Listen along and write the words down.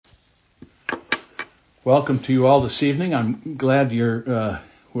Welcome to you all this evening. I'm glad you're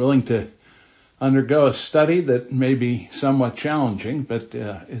willing to undergo a study that may be somewhat challenging, but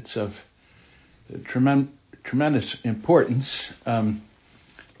it's of tremendous importance.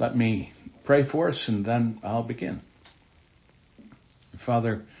 Let me pray for us, and then I'll begin.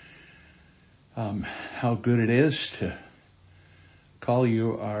 Father, how good it is to call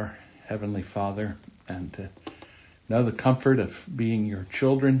you our Heavenly Father and to know the comfort of being your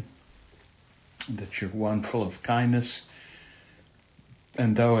children, that you're one full of kindness.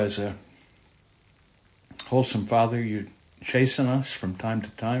 And though as a wholesome Father you chasten us from time to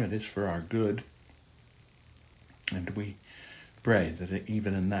time, it is for our good. And we pray that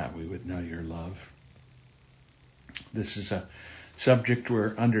even in that we would know your love. This is a subject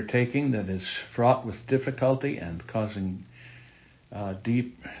we're undertaking that is fraught with difficulty and causing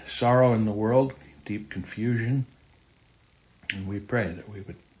deep sorrow in the world, deep confusion. And we pray that we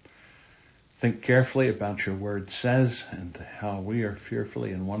would think carefully about your word says and how we are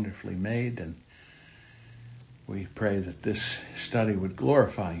fearfully and wonderfully made. And we pray that this study would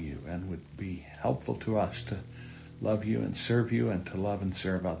glorify you and would be helpful to us to love you and serve you and to love and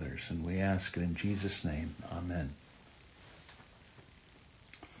serve others. And we ask it in Jesus' name. Amen.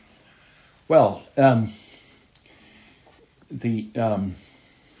 Well, I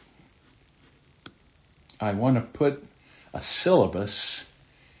want to put a syllabus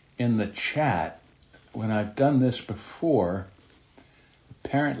in the chat. When I've done this before,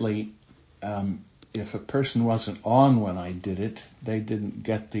 apparently if a person wasn't on when I did it, they didn't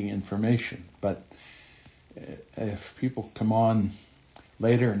get the information. But if people come on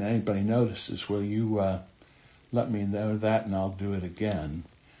later and anybody notices, will you let me know that and I'll do it again.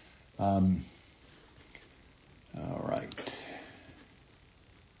 All right.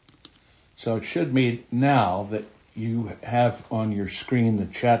 So it should mean now that you have on your screen the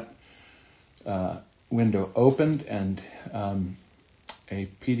chat window opened and a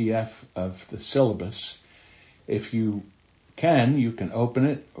PDF of the syllabus. If you can open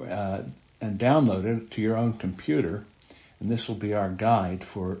it and download it to your own computer, and this will be our guide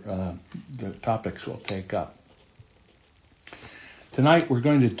for the topics we'll take up. Tonight we're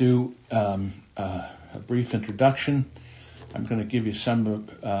going to do a brief introduction. I'm going to give you some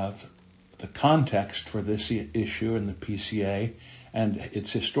of the context for this issue in the PCA and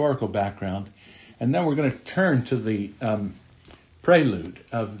its historical background. And then we're going to turn to the prelude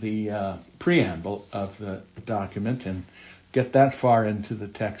of the preamble of the document and get that far into the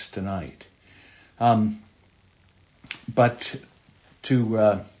text tonight. But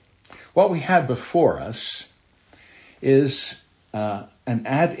what we have before us is an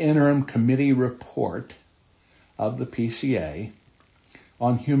ad interim committee report of the PCA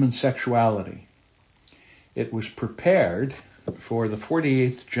on human sexuality. It was prepared for the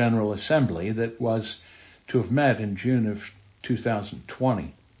 48th General Assembly that was to have met in June of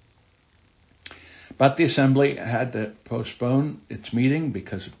 2020. But the Assembly had to postpone its meeting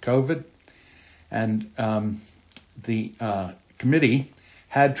because of COVID, and the committee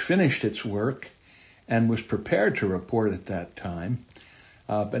had finished its work and was prepared to report at that time.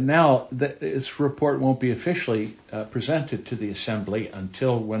 But now its report won't be officially presented to the Assembly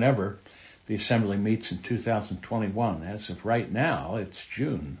until whenever the Assembly meets in 2021. As of right now, it's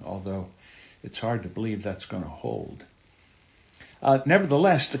June, although it's hard to believe that's going to hold.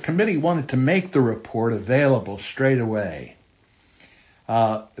 Nevertheless, the committee wanted to make the report available straight away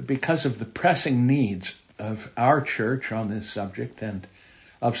because of the pressing needs of our church on this subject and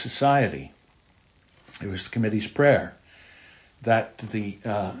of society. It was the committee's prayer that the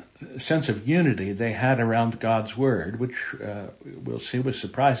sense of unity they had around God's Word, which we'll see was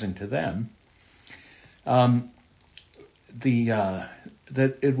surprising to them, that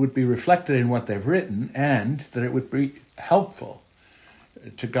it would be reflected in what they've written and that it would be helpful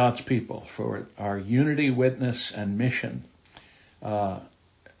to God's people for our unity, witness, and mission, the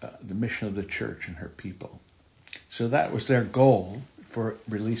mission of the church and her people. So that was their goal for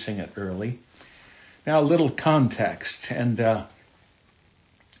releasing it early. Now, a little context, and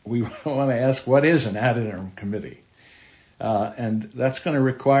we want to ask, what is an ad interim committee? And that's going to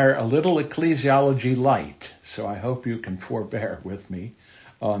require a little ecclesiology light, so I hope you can forbear with me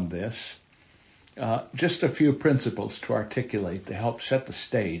on this. Just a few principles to articulate to help set the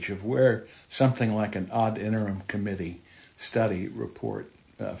stage of where something like an ad interim committee study report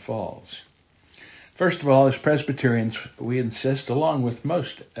falls. First of all, as Presbyterians, we insist, along with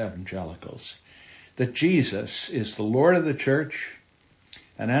most evangelicals, that Jesus is the Lord of the church,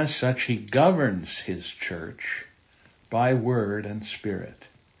 and as such, he governs his church by word and spirit.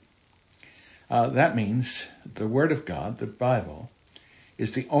 That means the Word of God, the Bible,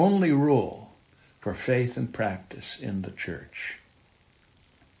 is the only rule for faith and practice in the church.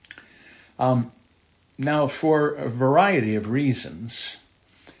 Now, for a variety of reasons,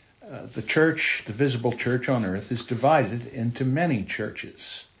 the church, the visible church on earth, is divided into many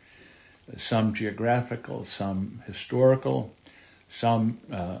churches. Some geographical, some historical, some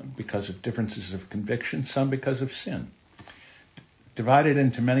because of differences of conviction, some because of sin. Divided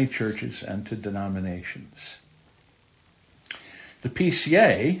into many churches and to denominations. The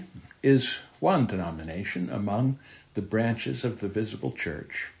PCA is one denomination among the branches of the visible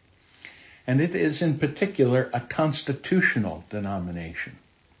church, and it is in particular a constitutional denomination.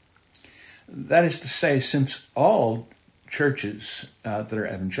 That is to say, since all churches that are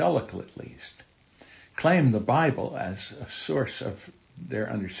evangelical at least claim the Bible as a source of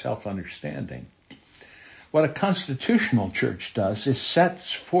their self-understanding, what a constitutional church does is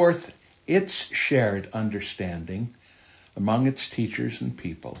sets forth its shared understanding among its teachers and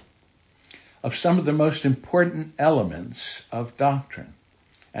people of some of the most important elements of doctrine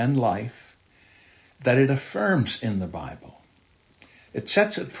and life that it affirms in the Bible. It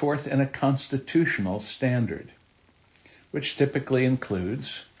sets it forth in a constitutional standard, which typically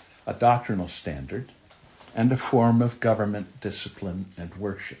includes a doctrinal standard and a form of government discipline and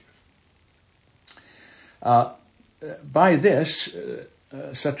worship. By this,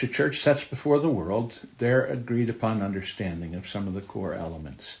 such a church sets before the world their agreed upon understanding of some of the core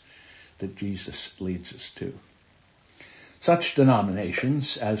elements that Jesus leads us to. Such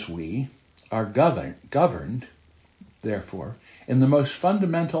denominations as we are governed, therefore, in the most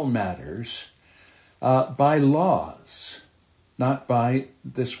fundamental matters by laws, not by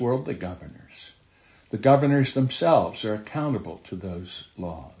this worldly governors. The governors themselves are accountable to those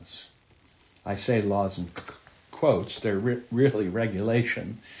laws. I say laws in quotes, they're really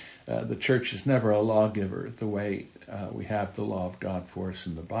regulation. The church is never a lawgiver the way we have the law of God for us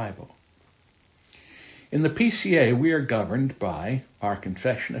in the Bible. In the PCA, we are governed by our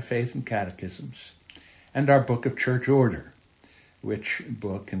Confession of Faith and Catechisms and our Book of Church Order, which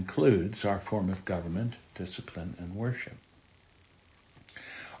book includes our form of government, discipline, and worship.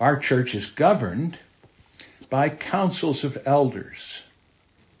 Our church is governed by councils of elders.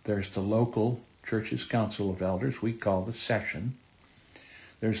 There's the local church's council of elders, we call the session.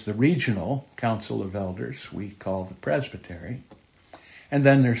 There's the regional council of elders, we call the presbytery. And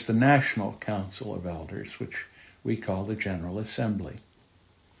then there's the national council of elders, which we call the General Assembly.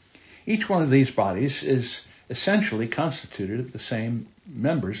 Each one of these bodies is essentially constituted of the same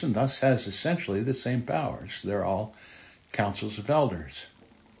members and thus has essentially the same powers. They're all councils of elders.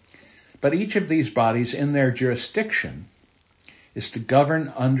 But each of these bodies in their jurisdiction is to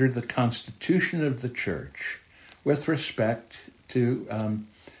govern under the constitution of the church with respect to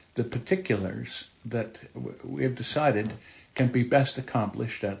the particulars that we have decided can be best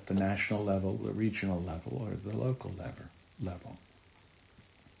accomplished at the national level, the regional level, or the local level.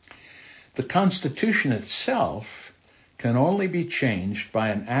 The Constitution itself can only be changed by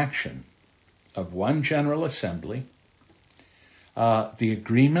an action of one General Assembly, the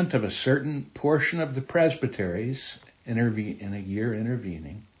agreement of a certain portion of the presbyteries in a year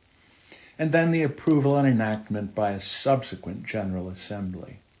intervening, and then the approval and enactment by a subsequent General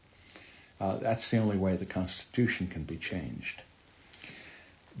Assembly. That's the only way the Constitution can be changed.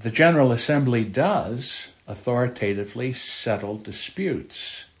 The General Assembly does authoritatively settle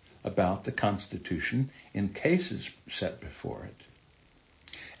disputes about the Constitution in cases set before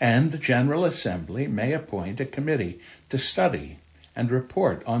it. And the General Assembly may appoint a committee to study and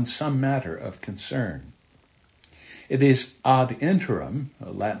report on some matter of concern. It is ad interim,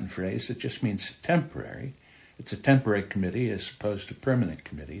 a Latin phrase that just means temporary. It's a temporary committee as opposed to permanent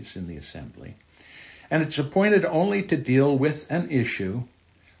committees in the Assembly. And it's appointed only to deal with an issue,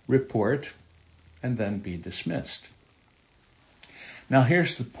 report, and then be dismissed. Now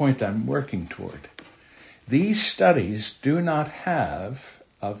here's the point I'm working toward. These studies do not have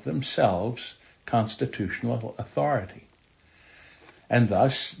of themselves constitutional authority, and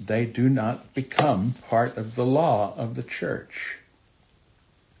thus they do not become part of the law of the church.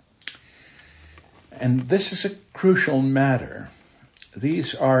 And this is a crucial matter.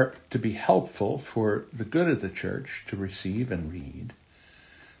 These are to be helpful for the good of the church to receive and read,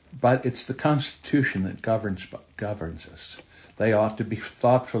 but it's the Constitution that governs us. They ought to be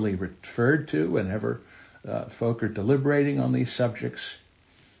thoughtfully referred to whenever folk are deliberating on these subjects,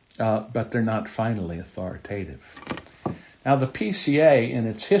 but they're not finally authoritative. Now, the PCA in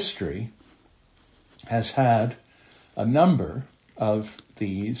its history has had a number of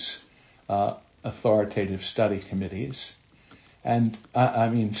these authoritative study committees, and I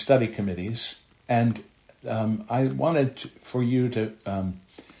wanted for you to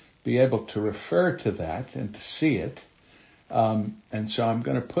be able to refer to that and to see it. And so I'm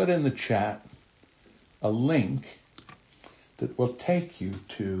going to put in the chat a link that will take you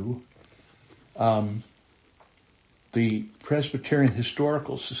to the Presbyterian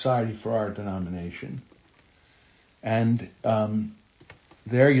Historical Society for our denomination. And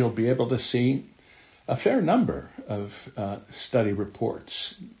there you'll be able to see a fair number of study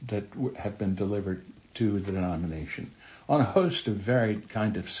reports that have been delivered to the denomination on a host of varied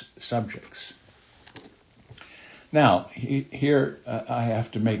kind of subjects. Now, here I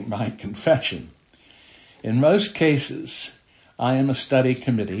have to make my confession. In most cases, I am a study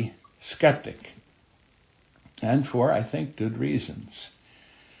committee skeptic, and for, I think, good reasons.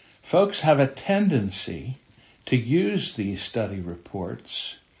 Folks have a tendency to use these study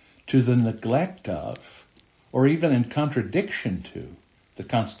reports to the neglect of, or even in contradiction to, the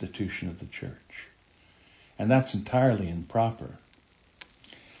Constitution of the Church. And that's entirely improper.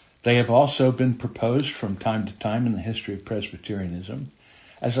 They have also been proposed from time to time in the history of Presbyterianism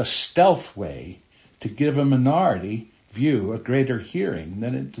as a stealth way to give a minority view a greater hearing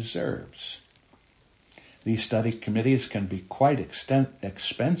than it deserves. These study committees can be quite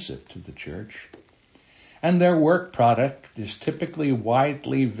expensive to the Church, and their work product is typically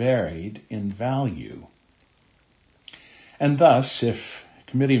widely varied in value. And thus, if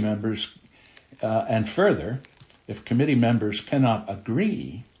committee members, if committee members cannot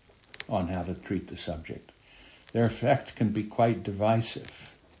agree on how to treat the subject, their effect can be quite divisive.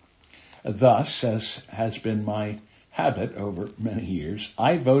 Thus, as has been my habit over many years,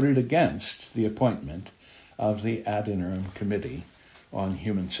 I voted against the appointment of the Ad Interim Committee on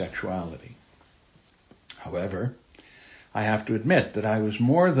Human Sexuality. However, I have to admit that I was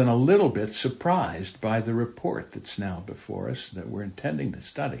more than a little bit surprised by the report that's now before us that we're intending to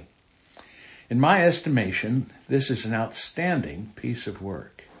study. In my estimation, this is an outstanding piece of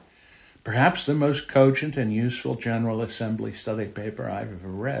work. Perhaps the most cogent and useful General Assembly study paper I've ever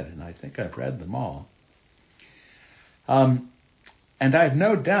read, and I think I've read them all. And I have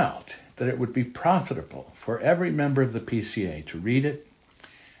no doubt that it would be profitable for every member of the PCA to read it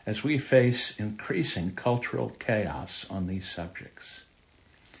as we face increasing cultural chaos on these subjects.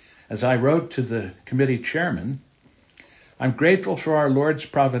 As I wrote to the committee chairman, I'm grateful for our Lord's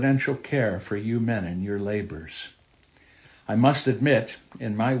providential care for you men and your labors. I must admit,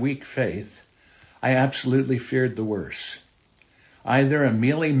 in my weak faith, I absolutely feared the worst. Either a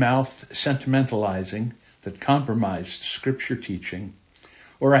mealy-mouthed sentimentalizing that compromised Scripture teaching,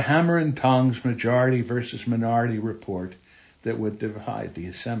 or a hammer and tongs majority versus minority report that would divide the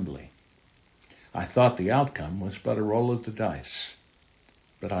assembly. I thought the outcome was but a roll of the dice,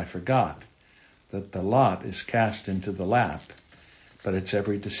 but I forgot that the lot is cast into the lap, but its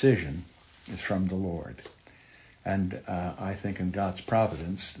every decision is from the Lord. And I think in God's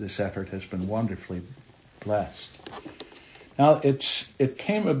providence, this effort has been wonderfully blessed. Now, it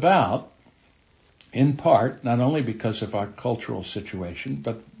came about in part, not only because of our cultural situation,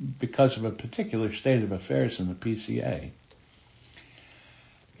 but because of a particular state of affairs in the PCA.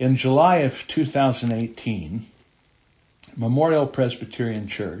 In July of 2018, Memorial Presbyterian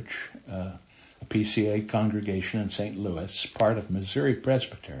Church, a PCA congregation in St. Louis, part of Missouri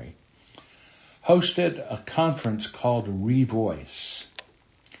Presbytery, hosted a conference called Revoice.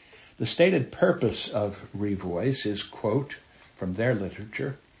 The stated purpose of Revoice is, quote, from their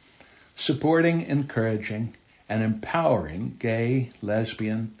literature, supporting, encouraging, and empowering gay,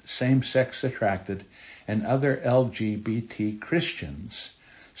 lesbian, same-sex attracted, and other LGBT Christians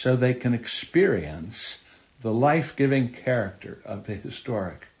so they can experience the life-giving character of the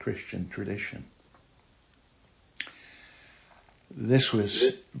historic Christian tradition. This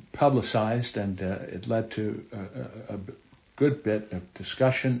was publicized, and it led to a good bit of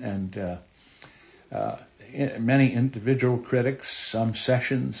discussion and many individual critics, some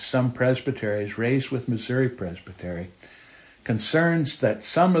sessions, some presbyteries raised with Missouri Presbytery concerns that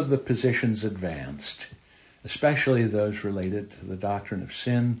some of the positions advanced, especially those related to the doctrine of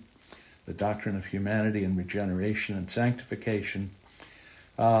sin, the doctrine of humanity and regeneration and sanctification,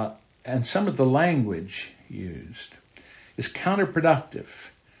 and some of the language used, is counterproductive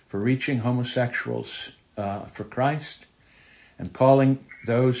for reaching homosexuals for Christ and calling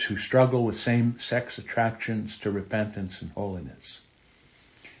those who struggle with same-sex attractions to repentance and holiness,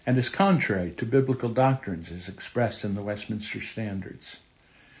 and is contrary to biblical doctrines as expressed in the Westminster Standards.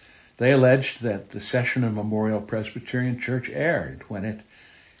 They alleged that the session of Memorial Presbyterian Church erred when it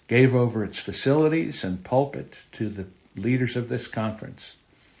gave over its facilities and pulpit to the leaders of this conference.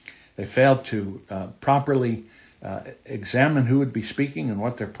 They failed to properly examine who would be speaking and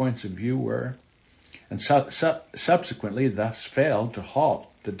what their points of view were, and subsequently thus failed to halt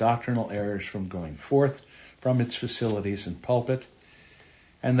the doctrinal errors from going forth from its facilities and pulpit,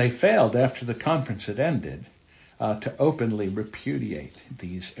 and they failed after the conference had ended to openly repudiate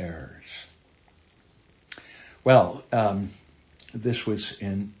these errors. Well, this was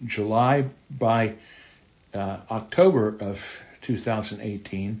in July. By October of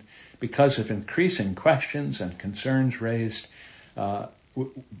 2018, because of increasing questions and concerns raised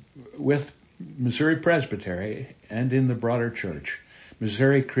with Missouri Presbytery and in the broader church,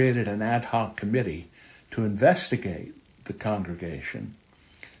 Missouri created an ad hoc committee to investigate the congregation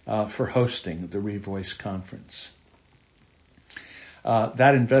for hosting the Revoice Conference.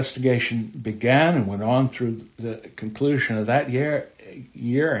 That investigation began and went on through the conclusion of that year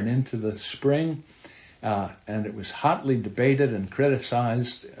and into the spring, and it was hotly debated and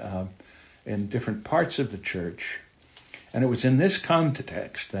criticized in different parts of the church. And it was in this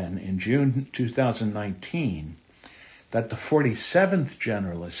context then, in June 2019, that the 47th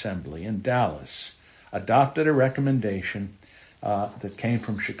General Assembly in Dallas adopted a recommendation that came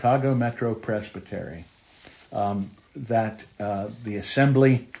from Chicago Metro Presbytery that the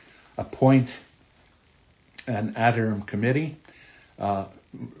Assembly appoint an interim committee. The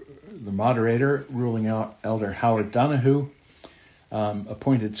moderator, ruling Elder Howard Donahue,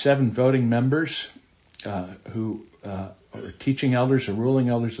 appointed 7 voting members who are teaching elders or ruling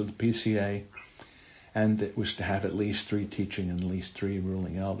elders of the PCA, and it was to have at least 3 teaching and at least 3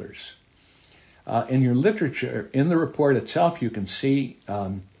 ruling elders. In your literature, in the report itself, you can see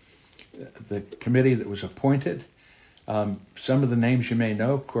the committee that was appointed. Some of the names you may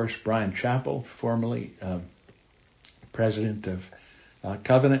know, of course, Brian Chappell, formerly president of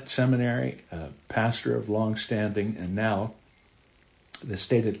Covenant Seminary, pastor of long-standing, and now the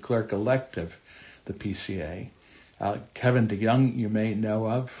stated clerk-elect of the PCA. Kevin DeYoung, you may know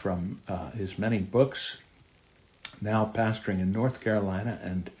of from his many books, now pastoring in North Carolina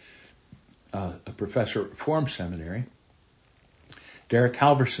and a professor at Reformed Seminary. Derek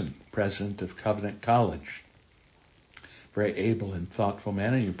Halverson, president of Covenant College, very able and thoughtful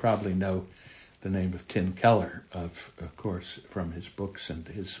man, and you probably know the name of Tim Keller, of course, from his books and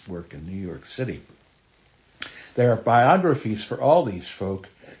his work in New York City. There are biographies for all these folk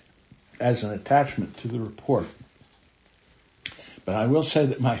as an attachment to the report. But I will say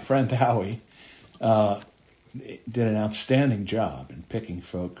that my friend Howie did an outstanding job in picking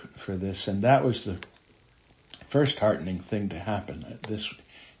folk for this, and that was the first heartening thing to happen. This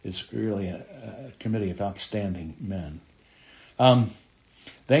is really a committee of outstanding men.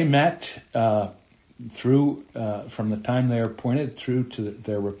 They met through from the time they were appointed through to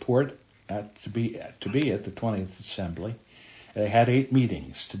their report to be at the 20th Assembly. They had 8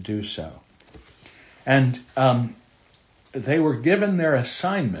 meetings to do so, and they were given their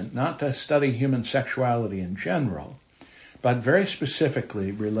assignment not to study human sexuality in general, but very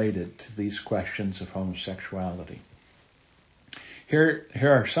specifically related to these questions of homosexuality. Here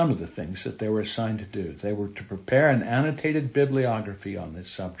are some of the things that they were assigned to do. They were to prepare an annotated bibliography on this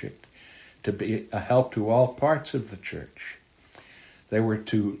subject to be a help to all parts of the church. They were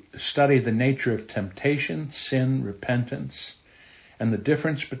to study the nature of temptation, sin, repentance, and the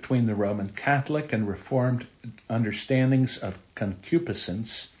difference between the Roman Catholic and Reformed understandings of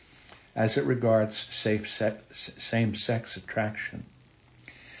concupiscence as it regards same-sex attraction.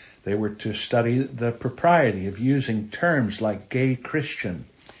 They were to study the propriety of using terms like gay Christian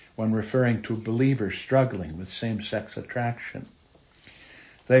when referring to believers struggling with same-sex attraction.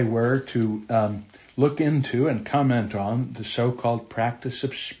 They were to look into and comment on the so-called practice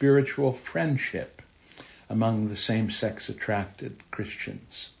of spiritual friendship among the same-sex attracted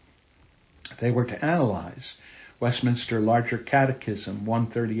Christians. They were to analyze Westminster Larger Catechism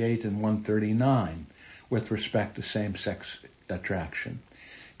 138 and 139 with respect to same-sex attraction,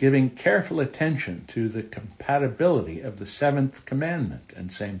 giving careful attention to the compatibility of the 7th commandment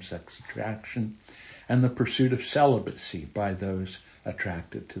and same-sex attraction and the pursuit of celibacy by those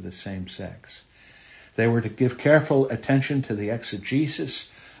attracted to the same sex. They were to give careful attention to the exegesis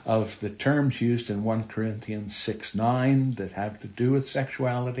of the terms used in 1 Corinthians 6:9 that have to do with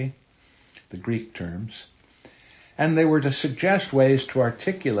sexuality, the Greek terms. And they were to suggest ways to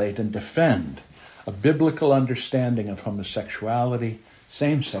articulate and defend a biblical understanding of homosexuality,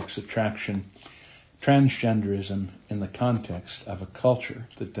 same-sex attraction, transgenderism in the context of a culture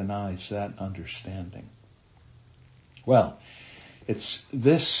that denies that understanding. Well, it's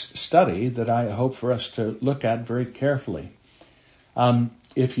this study that I hope for us to look at very carefully.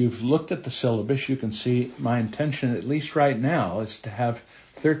 If you've looked at the syllabus, you can see my intention, at least right now, is to have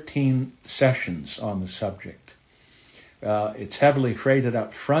 13 sessions on the subject. It's heavily freighted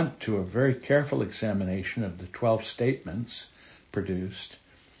up front to a very careful examination of the 12 statements produced.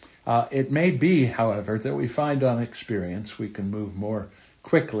 It may be, however, that we find on experience we can move more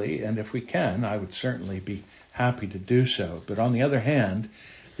quickly, and if we can, I would certainly be happy to do so. But on the other hand,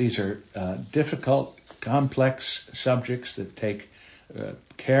 these are difficult, complex subjects that take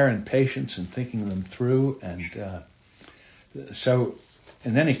care and patience in thinking them through, and so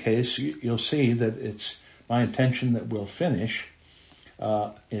in any case, you'll see that it's my intention that we'll finish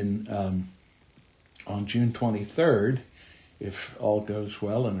on June 23rd, if all goes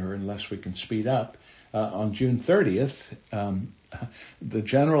well, or unless we can speed up. On June 30th, the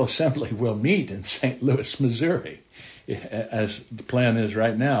General Assembly will meet in St. Louis, Missouri, as the plan is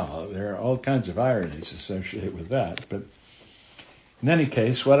right now. There are all kinds of ironies associated with that. But in any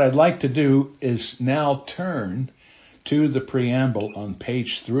case, what I'd like to do is now turn to the preamble on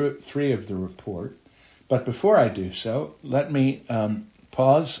page 3 of the report. But before I do so, let me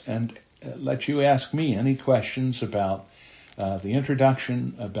pause and let you ask me any questions about the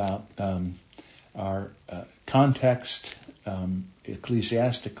introduction, about our context,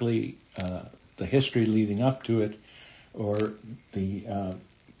 ecclesiastically, the history leading up to it, or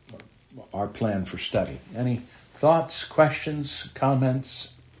our plan for study. Any thoughts, questions,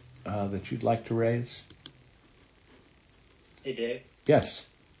 comments that you'd like to raise? Hey, Dave. Yes.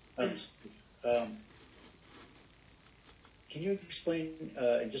 Can you explain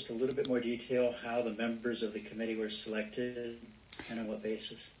in just a little bit more detail how the members of the committee were selected and on what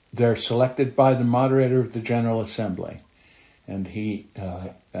basis? They're selected by the moderator of the General Assembly, and he,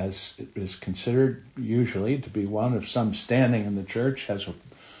 as it is considered usually to be one of some standing in the church, has a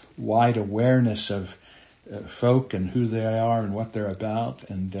wide awareness of folk and who they are and what they're about,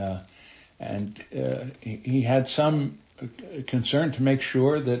 and he had some concern to make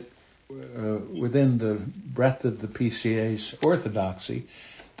sure that within the breadth of the PCA's orthodoxy,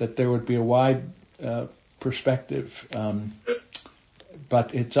 that there would be a wide perspective.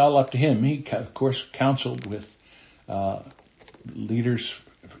 But it's all up to him. He, of course, counseled with leaders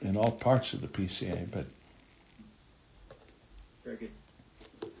in all parts of the PCA. But very good.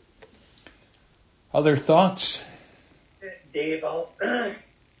 Other thoughts? Dave, I'll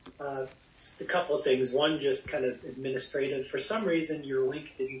just a couple of things. One, just kind of administrative. For some reason, your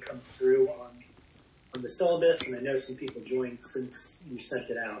link didn't come through on the syllabus, and I know some people joined since you sent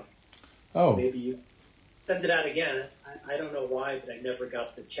it out. Oh. Maybe you send it out again. I don't know why, but I never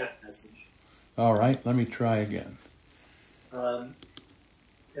got the chat message. All right, let me try again. And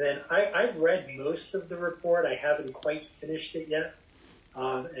then I've read most of the report. I haven't quite finished it yet.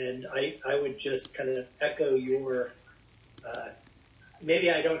 And I would just kind of echo your, maybe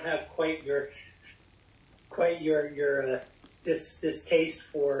I don't have quite your this taste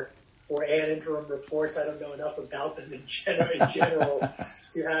for ad interim reports. I don't know enough about them in general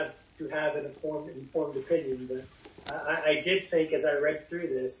to have an informed opinion. But I did think, as I read through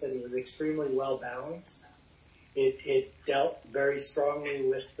this, that it was extremely well balanced. It dealt very strongly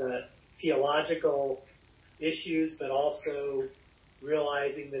with theological issues, but also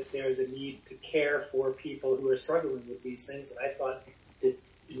realizing that there's a need to care for people who are struggling with these things. And I thought that,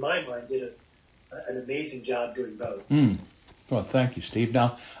 in my mind, did an amazing job doing both. Well, thank you, Steve.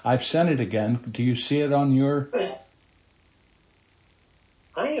 Now, I've sent it again. Do you see it on your...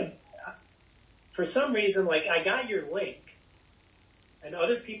 I am, for some reason, like, I got your link, and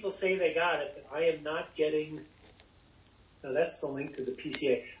other people say they got it, but I am not getting... No, that's the link to the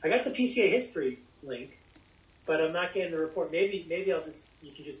PCA. I got the PCA history link, but I'm not getting the report. Maybe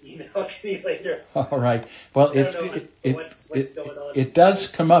you can just email it to me later. All right. Well, I don't know what's going on. It does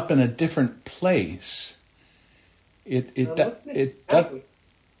come up in a different place. It does.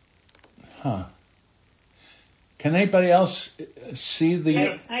 Huh. Can anybody else see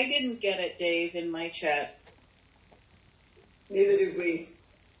the? I didn't get it, Dave, in my chat. Neither did we.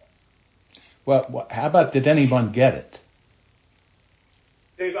 Well, how about did anyone get it?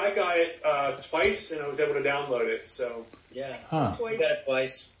 Dave, I got it twice, and I was able to download it. So yeah, huh. I got it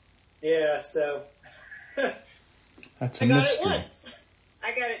twice. Yeah, so that's a I got mystery. it once.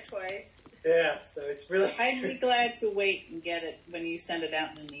 I got it twice. Yeah, so it's really. I'd be glad to wait and get it when you send it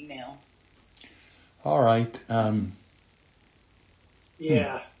out in an email. All right.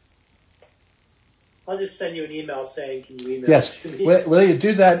 Yeah. I'll just send you an email saying, can you email Yes. it to me? Will you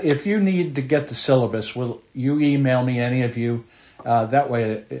do that? If you need to get the syllabus, will you email me, any of you? That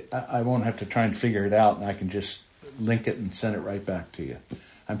way I won't have to try and figure it out, and I can just link it and send it right back to you.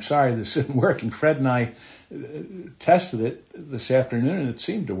 I'm sorry this isn't working. Fred and I tested it this afternoon, and it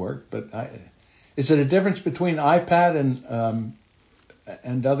seemed to work. But is it a difference between iPad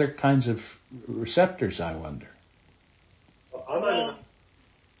and other kinds of receptors, I wonder?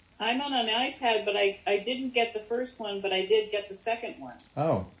 I'm on an iPad, but I didn't get the first one, but I did get the second one.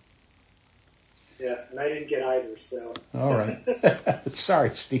 Oh, Yeah, and I didn't get either, so. all right.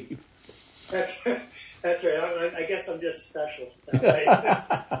 Sorry, Steve. That's right. I guess I'm just special that way.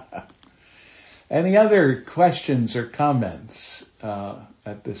 Any other questions or comments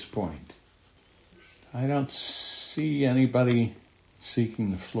at this point? I don't see anybody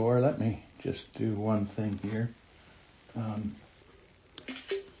seeking the floor. Let me just do one thing here.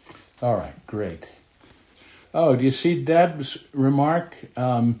 All right, great. Oh, do you see Deb's remark?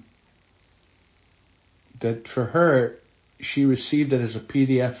 That for her, she received it as a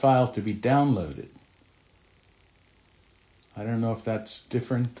PDF file to be downloaded. I don't know if that's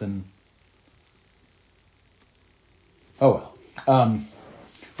different than... Oh, well.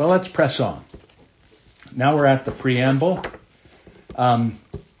 Well, let's press on. Now we're at the preamble.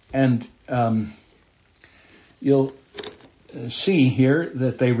 You'll see here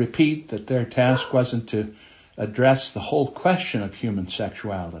that they repeat that their task wasn't to address the whole question of human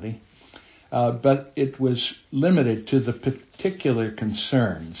sexuality, but it was limited to the particular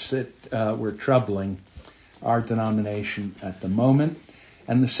concerns that were troubling our denomination at the moment.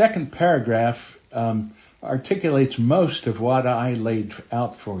 And the second paragraph articulates most of what I laid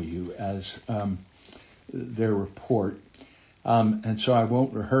out for you as their report. And so I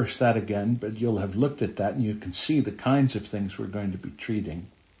won't rehearse that again, but you'll have looked at that and you can see the kinds of things we're going to be treating.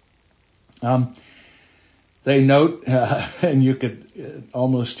 They note, and you could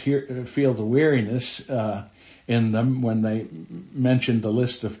almost feel the weariness in them when they mentioned the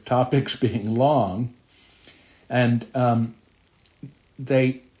list of topics being long. And of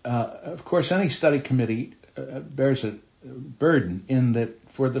course, any study committee bears a burden in that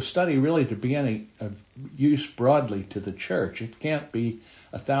for the study really to be any of use broadly to the church, it can't be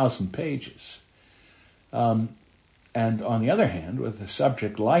 1,000 pages. And on the other hand, with a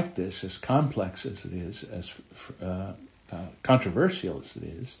subject like this, as complex as it is, as controversial as it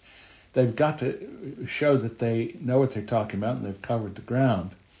is, they've got to show that they know what they're talking about and they've covered the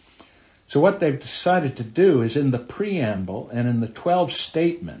ground. So what they've decided to do is in the preamble and in the 12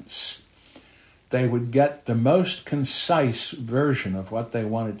 statements, they would get the most concise version of what they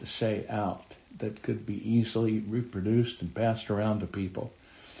wanted to say out that could be easily reproduced and passed around to people.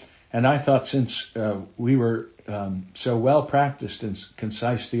 And I thought since we were so well practiced in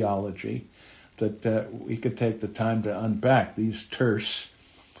concise theology that we could take the time to unpack these terse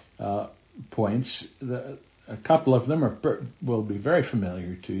points. A couple of them will be very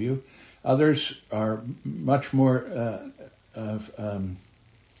familiar to you. Others are much more of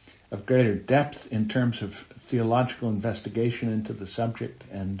greater depth in terms of theological investigation into the subject,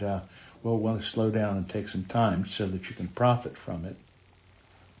 and we'll want to slow down and take some time so that you can profit from it.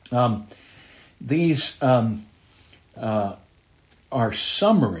 These are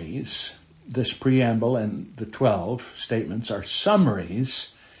summaries. This preamble and the 12 statements are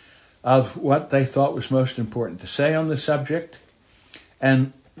summaries of what they thought was most important to say on the subject,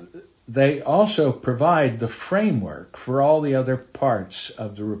 and they also provide the framework for all the other parts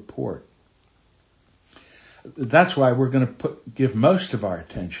of the report. That's why we're going to give most of our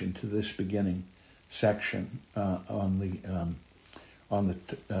attention to this beginning section on the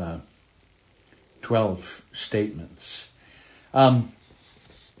 12 statements.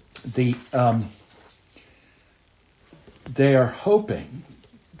 They are hoping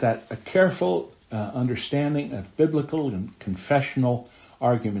that a careful understanding of biblical and confessional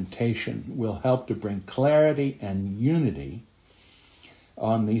argumentation will help to bring clarity and unity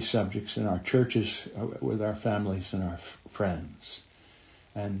on these subjects in our churches, with our families and our friends.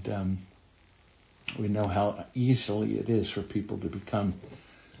 And we know how easily it is for people to become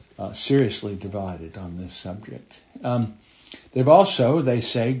seriously divided on this subject. They've also, they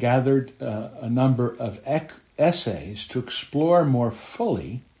say, gathered a number of essays to explore more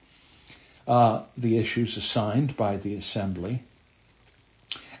fully the issues assigned by the assembly.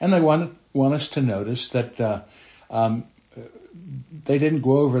 And they want us to notice that they didn't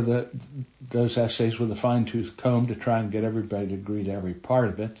go over those essays with a fine-tooth comb to try and get everybody to agree to every part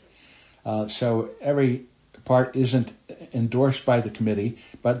of it. So every part isn't endorsed by the committee,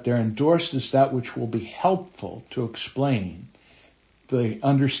 but they're endorsed as that which will be helpful to explain the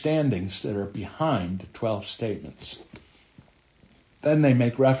understandings that are behind the 12 statements. Then they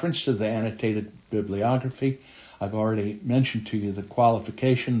make reference to the annotated bibliography. I've already mentioned to you the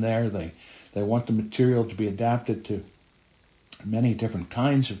qualification there. They want the material to be adapted to many different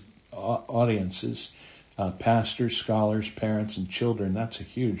kinds of audiences, pastors, scholars, parents, and children. That's a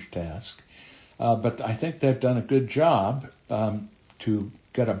huge task. But I think they've done a good job to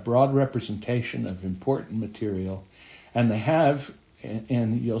get a broad representation of important material And they have,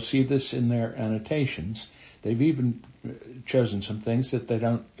 and you'll see this in their annotations, they've even chosen some things that they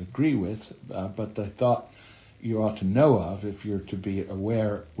don't agree with, but they thought you ought to know of if you're to be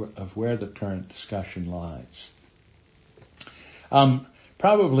aware of where the current discussion lies.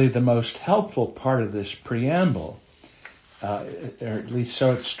 Probably the most helpful part of this preamble, or at least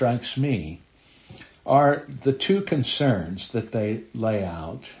so it strikes me, are the two concerns that they lay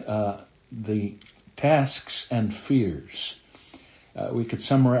out, the tasks and fears. We could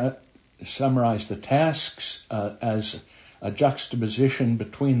summarize the tasks as a juxtaposition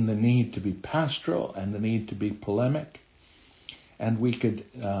between the need to be pastoral and the need to be polemic. And we could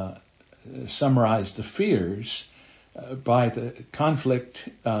summarize the fears by the conflict,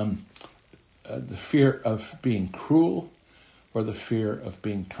 the fear of being cruel or the fear of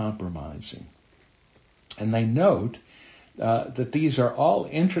being compromising. And they note that these are all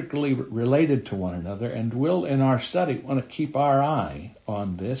intricately related to one another, and we'll, in our study, want to keep our eye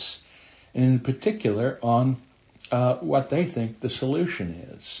on this, and in particular on what they think the solution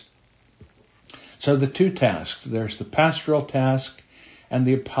is. So the two tasks, there's the pastoral task and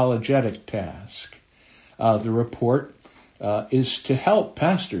the apologetic task. The report is to help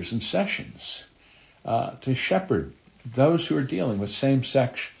pastors and sessions, to shepherd those who are dealing with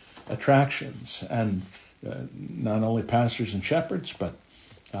same-sex attractions, and not only pastors and shepherds, but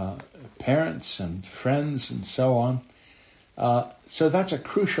parents and friends and so on. So that's a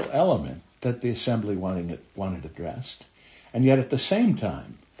crucial element that the assembly wanted addressed. And yet at the same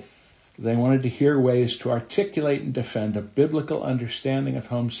time, they wanted to hear ways to articulate and defend a biblical understanding of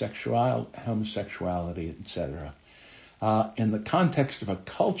homosexuality, etc., in the context of a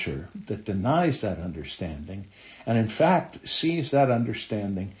culture that denies that understanding and in fact sees that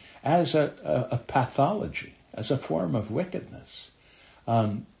understanding as a pathology, as a form of wickedness,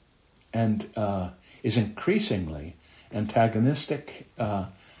 and is increasingly antagonistic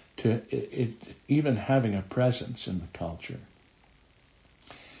to it even having a presence in the culture.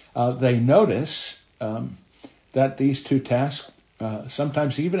 They notice that these two tasks,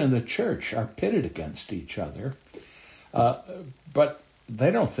 sometimes even in the church, are pitted against each other, but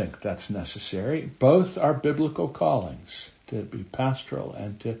they don't think that's necessary. Both are biblical callings, to be pastoral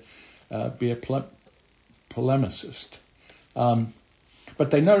and to be a polemicist.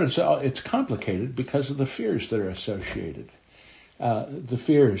 But they notice it's complicated because of the fears that are associated. The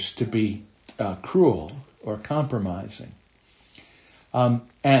fears to be cruel or compromising.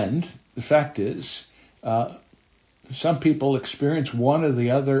 And the fact is, some people experience one or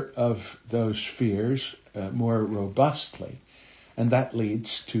the other of those fears more robustly, and that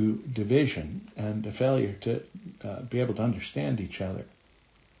leads to division and a failure to be able to understand each other.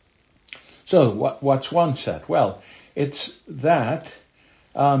 So what's one set? Well, it's that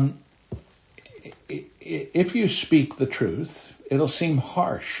if you speak the truth, it'll seem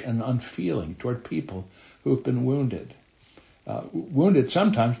harsh and unfeeling toward people who have been wounded. Wounded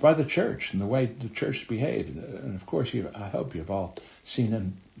sometimes by the church and the way the church behaved. And of course, I hope you've all seen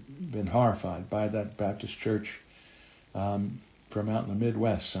and been horrified by that Baptist church from out in the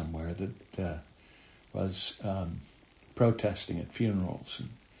Midwest somewhere that was protesting at funerals and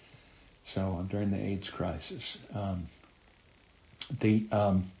so on during the AIDS crisis.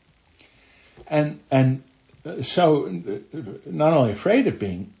 So not only afraid of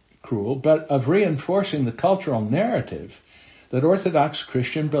being cruel, but of reinforcing the cultural narrative that Orthodox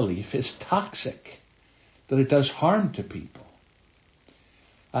Christian belief is toxic, that it does harm to people.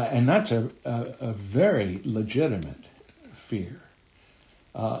 And that's a very legitimate fear,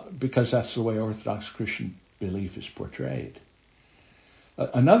 because that's the way Orthodox Christian belief is portrayed.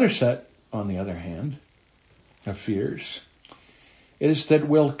 Another set, on the other hand, of fears is that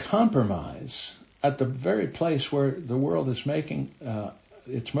we'll compromise at the very place where the world is making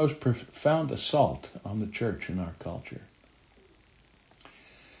its most profound assault on the church in our culture.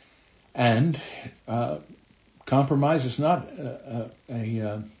 And compromise is not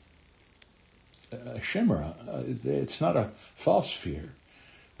a chimera. It's not a false fear.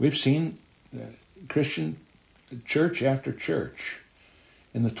 We've seen Christian church after church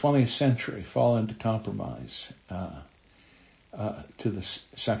in the 20th century fall into compromise to the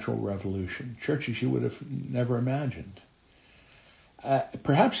sexual revolution. Churches you would have never imagined.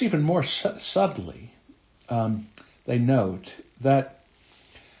 Perhaps even more subtly, they note that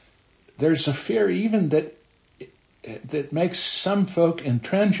there's a fear even that makes some folk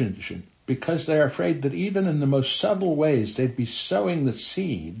intransigent because they're afraid that even in the most subtle ways they'd be sowing the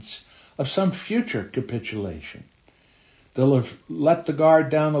seeds of some future capitulation. They'll have let the guard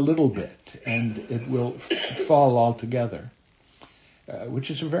down a little bit and it will fall altogether,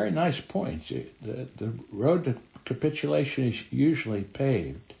 which is a very nice point. The road to capitulation is usually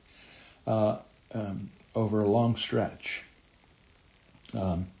paved over a long stretch.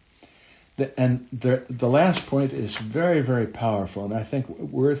 The last point is very, very powerful, and I think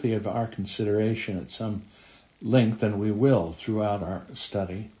worthy of our consideration at some length, and we will throughout our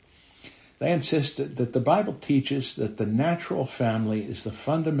study. They insist that the Bible teaches that the natural family is the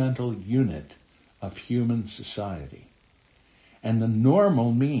fundamental unit of human society and the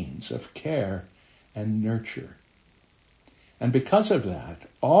normal means of care and nurture. And because of that,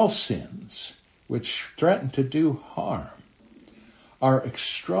 all sins which threaten to do harm are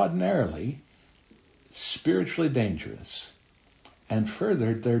extraordinarily spiritually dangerous, and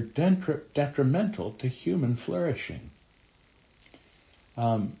further, they're detrimental to human flourishing.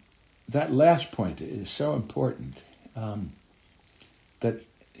 That last point is so important, that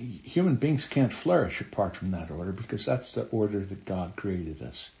human beings can't flourish apart from that order, because that's the order that God created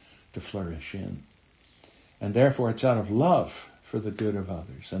us to flourish in. And therefore, it's out of love for the good of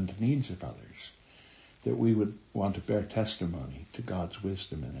others and the needs of others that we would want to bear testimony to God's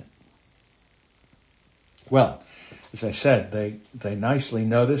wisdom in it. Well, as I said, they nicely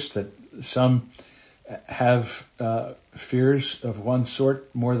notice that some have fears of one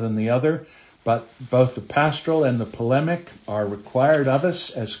sort more than the other, but both the pastoral and the polemic are required of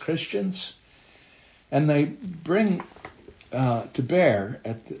us as Christians, and they bring to bear,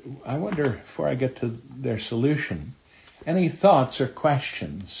 I wonder, before I get to their solution, any thoughts or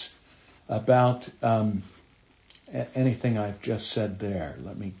questions about anything I've just said there.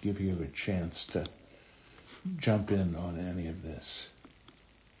 Let me give you a chance to jump in on any of this.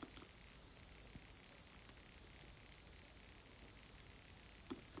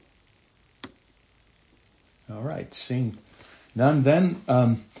 All right, seeing none, then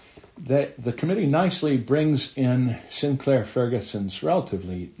the committee nicely brings in Sinclair Ferguson's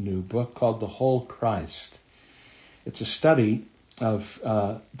relatively new book called The Whole Christ. It's a study of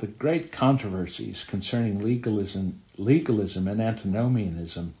the great controversies concerning legalism and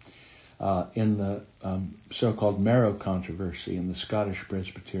antinomianism in the so-called Marrow controversy in the Scottish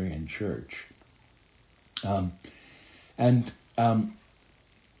Presbyterian Church.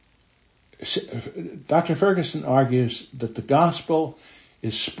 Dr. Ferguson argues that the gospel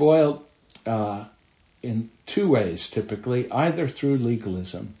is spoiled in two ways, typically, either through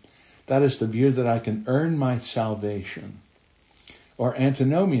legalism, that is the view that I can earn my salvation, or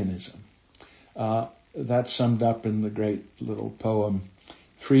antinomianism. That's summed up in the great little poem,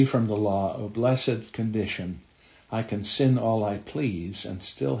 Free from the Law, O Blessed Condition, I can sin all I please and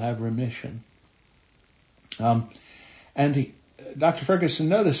still have remission. Dr. Ferguson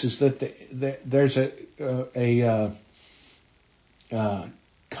notices that there's a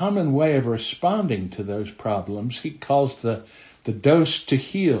common way of responding to those problems. He calls the dose to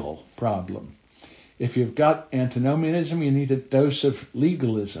heal problem. If you've got antinomianism, you need a dose of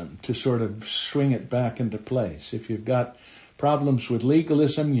legalism to sort of swing it back into place. If you've got problems with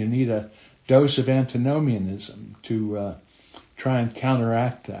legalism, you need a dose of antinomianism to try and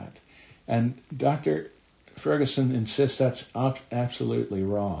counteract that. And Dr. Ferguson insists that's absolutely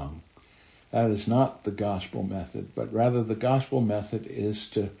wrong. That is not the gospel method, but rather the gospel method is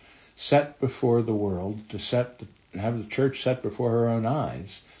to set before the world, have the church set before her own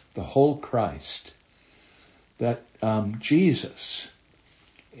eyes, the whole Christ. That Jesus,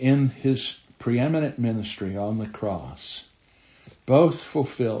 in his preeminent ministry on the cross, both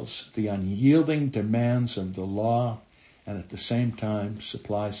fulfills the unyielding demands of the law and at the same time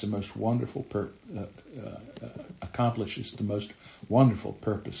supplies the most wonderful, accomplishes the most wonderful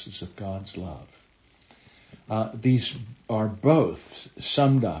purposes of God's love. These are both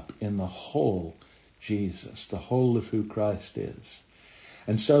summed up in the whole Jesus, the whole of who Christ is.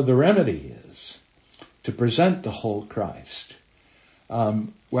 And so the remedy is to present the whole Christ,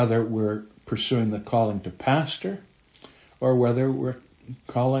 whether we're pursuing the calling to pastor or whether we're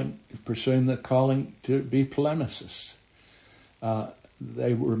pursuing the calling to be polemicists.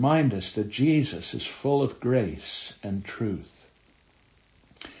 They remind us that Jesus is full of grace and truth.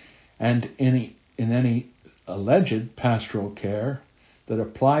 And in any alleged pastoral care that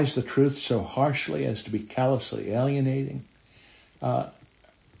applies the truth so harshly as to be callously alienating,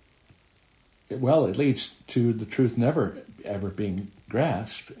 it leads to the truth never ever being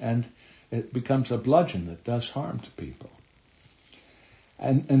grasped, and it becomes a bludgeon that does harm to people.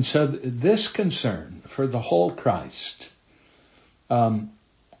 And so this concern for the whole Christ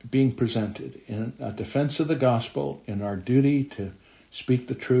being presented in a defense of the gospel, in our duty to speak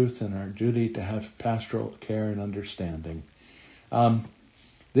the truth, and our duty to have pastoral care and understanding,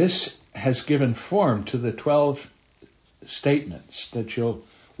 this has given form to the 12 statements that you'll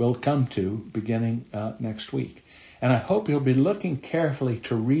we'll come to beginning next week. And I hope you'll be looking carefully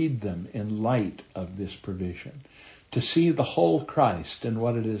to read them in light of this provision, to see the whole Christ and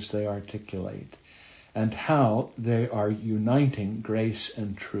what it is they articulate, and how they are uniting grace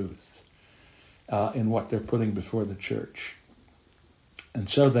and truth in what they're putting before the church. And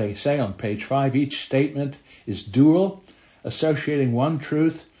so they say on page 5, each statement is dual, associating one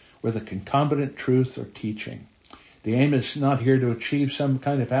truth with a concomitant truth or teaching. The aim is not here to achieve some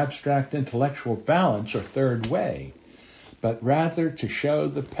kind of abstract intellectual balance or third way, but rather to show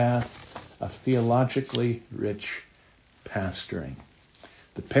the path of theologically rich pastoring.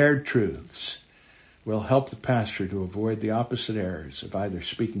 The paired truths will help the pastor to avoid the opposite errors of either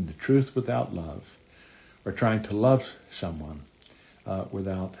speaking the truth without love or trying to love someone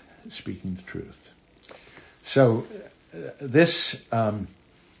without speaking the truth. So this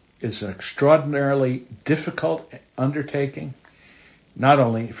is an extraordinarily difficult undertaking, not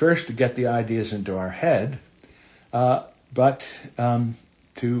only first to get the ideas into our head, but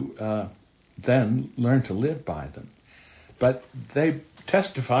to then learn to live by them. But they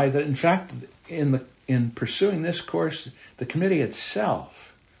testify that, in fact, in pursuing this course, the committee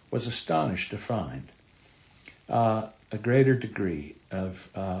itself was astonished to find a greater degree of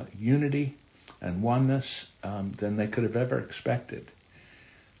unity and oneness than they could have ever expected.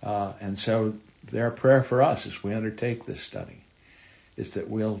 And so their prayer for us as we undertake this study is that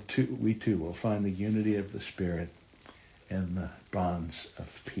we too will find the unity of the Spirit and the bonds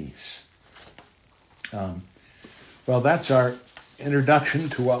of peace. Well, that's our introduction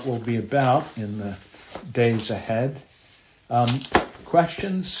to what we'll be about in the days ahead.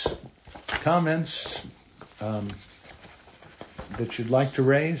 Questions, comments that you'd like to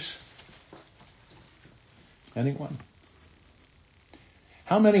raise? Anyone?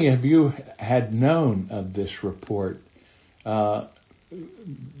 How many of you had known of this report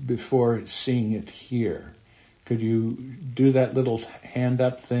before seeing it here? Could you do that little hand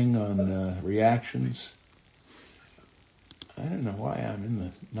up thing on reactions? I don't know why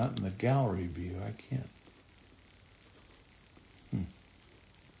I'm not in the gallery view. I can't.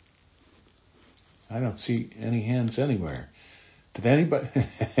 I don't see any hands anywhere. Did anybody?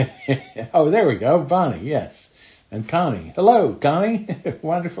 Oh, there we go. Bonnie, yes. And Connie. Hello, Connie.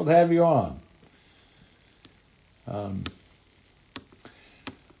 Wonderful to have you on.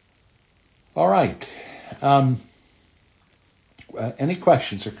 All right. Any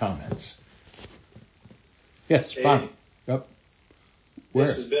questions or comments? Yes, Dave, Bonnie. Yep. Where?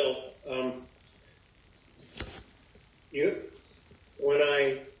 This is Bill. When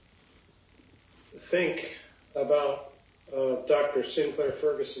I think about Dr. Sinclair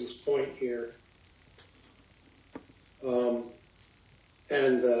Ferguson's point here,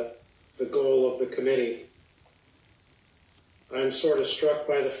 and the goal of the committee, I'm sort of struck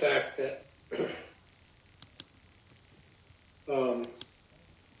by the fact that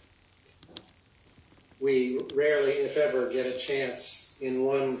we rarely, if ever, get a chance in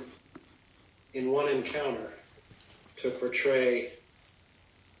one encounter to portray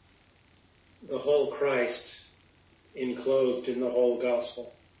the whole Christ enclosed in the whole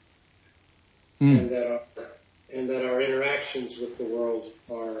gospel, and that our interactions with the world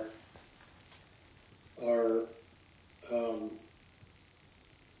are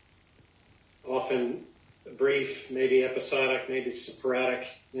often brief, maybe episodic, maybe sporadic,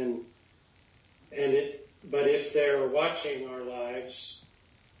 but if they're watching our lives,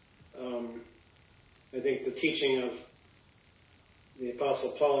 I think the teaching of the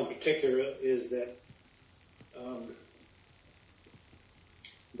Apostle Paul in particular is that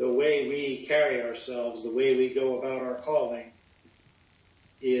the way we carry ourselves, the way we go about our calling,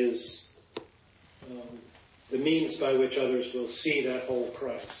 is the means by which others will see that whole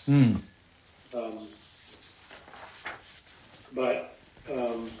Christ. But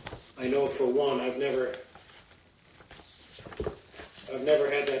I know for one, I've never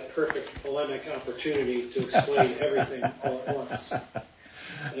had that perfect polemic opportunity to explain everything all at once.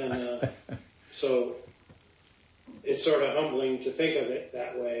 And so it's sort of humbling to think of it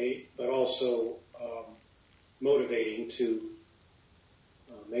that way, but also motivating to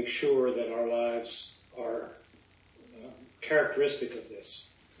make sure that our lives are characteristic of this.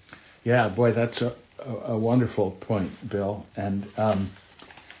 Yeah, boy, that's a wonderful point, Bill. And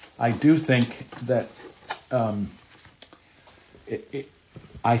I do think that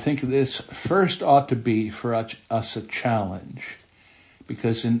I think this first ought to be for us a challenge,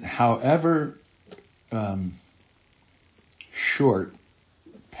 because in however short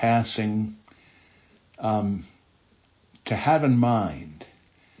passing, to have in mind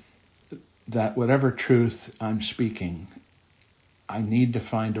that whatever truth I'm speaking, I need to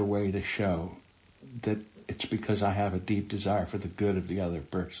find a way to show that it's because I have a deep desire for the good of the other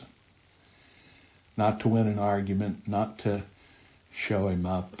person. Not to win an argument, not to show him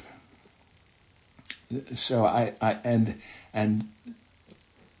up. So and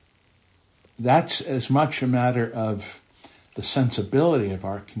that's as much a matter of the sensibility of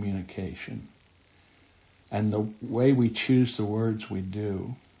our communication and the way we choose the words we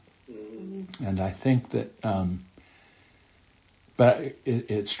do. And I think that, but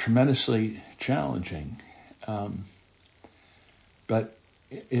it's tremendously challenging. But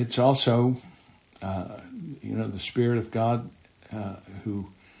it's also, the Spirit of God who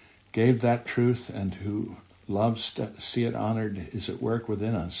gave that truth and who loves to see it honored is at work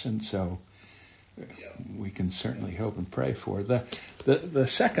within us. And so we can certainly hope and pray for it. The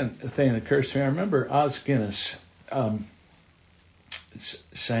second thing that occurs to me, I remember Os Guinness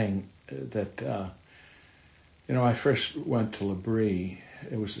saying that, I first went to L'Abri.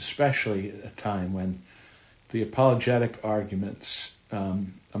 It was especially a time when the apologetic arguments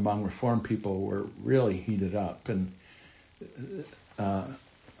among Reformed people were really heated up. And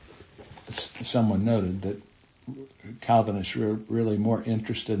someone noted that Calvinists were really more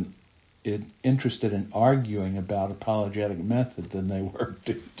interested in arguing about apologetic method than they were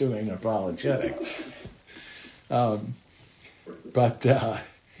doing apologetics. But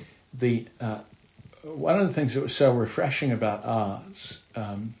one of the things that was so refreshing about Oz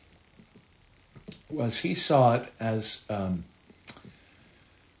was he saw it as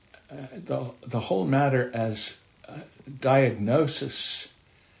the whole matter as diagnosis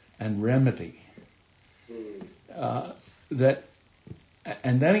and remedy.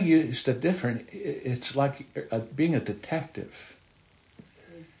 And then he used a different. It's like being a detective.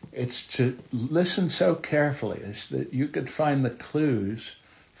 It's to listen so carefully as that you could find the clues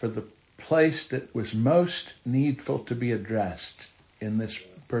for the place that was most needful to be addressed in this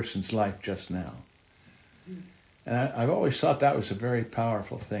person's life just now. And I've always thought that was a very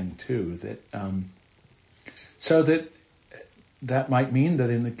powerful thing too. That might mean that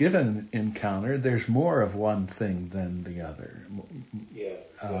in a given encounter, there's more of one thing than the other.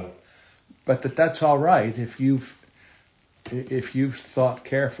 But that's all right if you've thought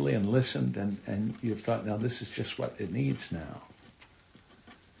carefully and listened and you've thought, now this is just what it needs now.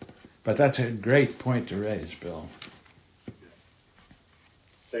 But that's a great point to raise, Bill.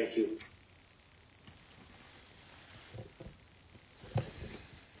 Thank you.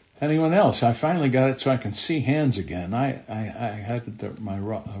 Anyone else? I finally got it so I can see hands again. I had my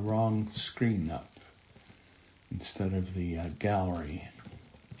wrong screen up instead of the gallery.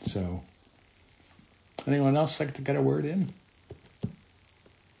 So, anyone else like to get a word in?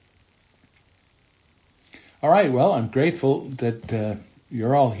 All right, well, I'm grateful that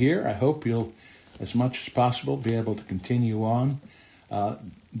you're all here. I hope you'll, as much as possible, be able to continue on.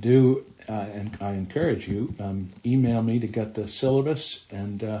 And I encourage you, email me to get the syllabus,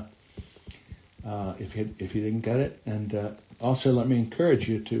 and if you didn't get it, and also let me encourage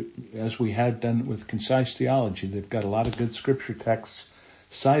you to, as we had done with Concise Theology, they've got a lot of good scripture texts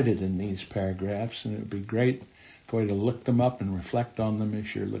cited in these paragraphs, and it would be great for you to look them up and reflect on them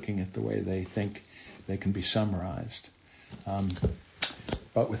as you're looking at the way they think they can be summarized.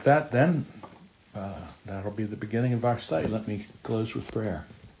 But with that, then, that'll be the beginning of our study. Let me close with prayer.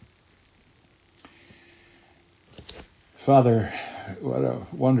 Father, what a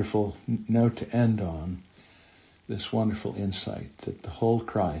wonderful note to end on, this wonderful insight that the whole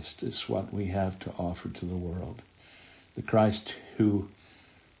Christ is what we have to offer to the world. The Christ who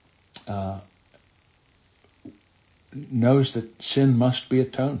knows that sin must be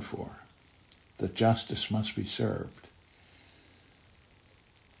atoned for, that justice must be served,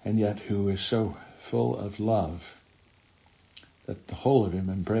 and yet who is so full of love that the whole of him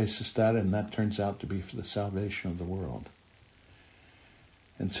embraces that, and that turns out to be for the salvation of the world.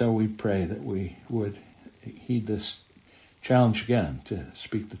 And so we pray that we would heed this challenge again to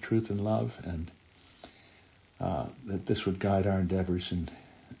speak the truth in love, and that this would guide our endeavors in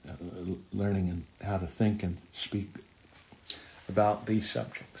learning how to think and speak about these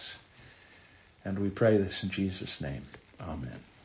subjects. And we pray this in Jesus' name. Amen.